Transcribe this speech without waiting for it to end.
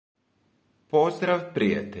Pozdrav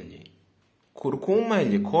prijatelji! Kurkuma je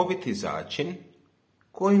ljekoviti začin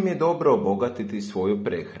kojim je dobro obogatiti svoju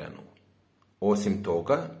prehranu. Osim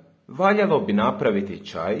toga, valjalo bi napraviti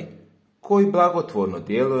čaj koji blagotvorno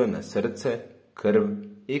djeluje na srce, krv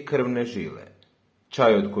i krvne žile.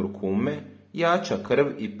 Čaj od kurkume jača krv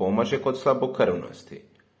i pomaže kod slabokrvnosti.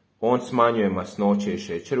 On smanjuje masnoće i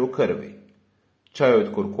šećer u krvi. Čaj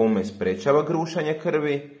od kurkume sprečava grušanje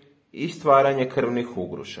krvi i stvaranje krvnih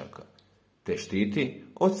ugrušaka, te štiti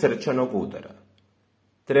od srčanog udara.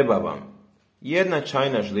 Treba vam 1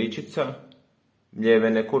 čajna žličica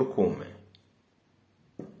mljevene kurkume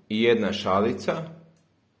i 1 šalica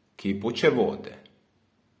kipuće vode.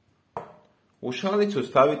 U šalicu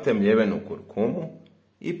stavite mljevenu kurkumu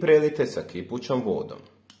i prelijte sa kipućom vodom.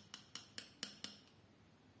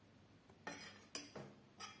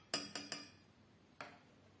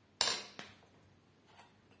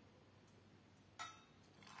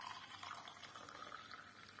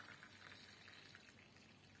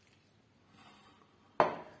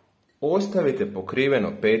 Ostavite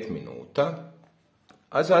pokriveno 5 minuta,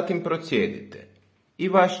 a zatim procijedite i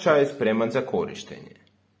vaš čaj je spreman za korištenje.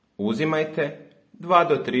 Uzimajte 2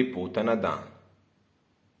 do 3 puta na dan.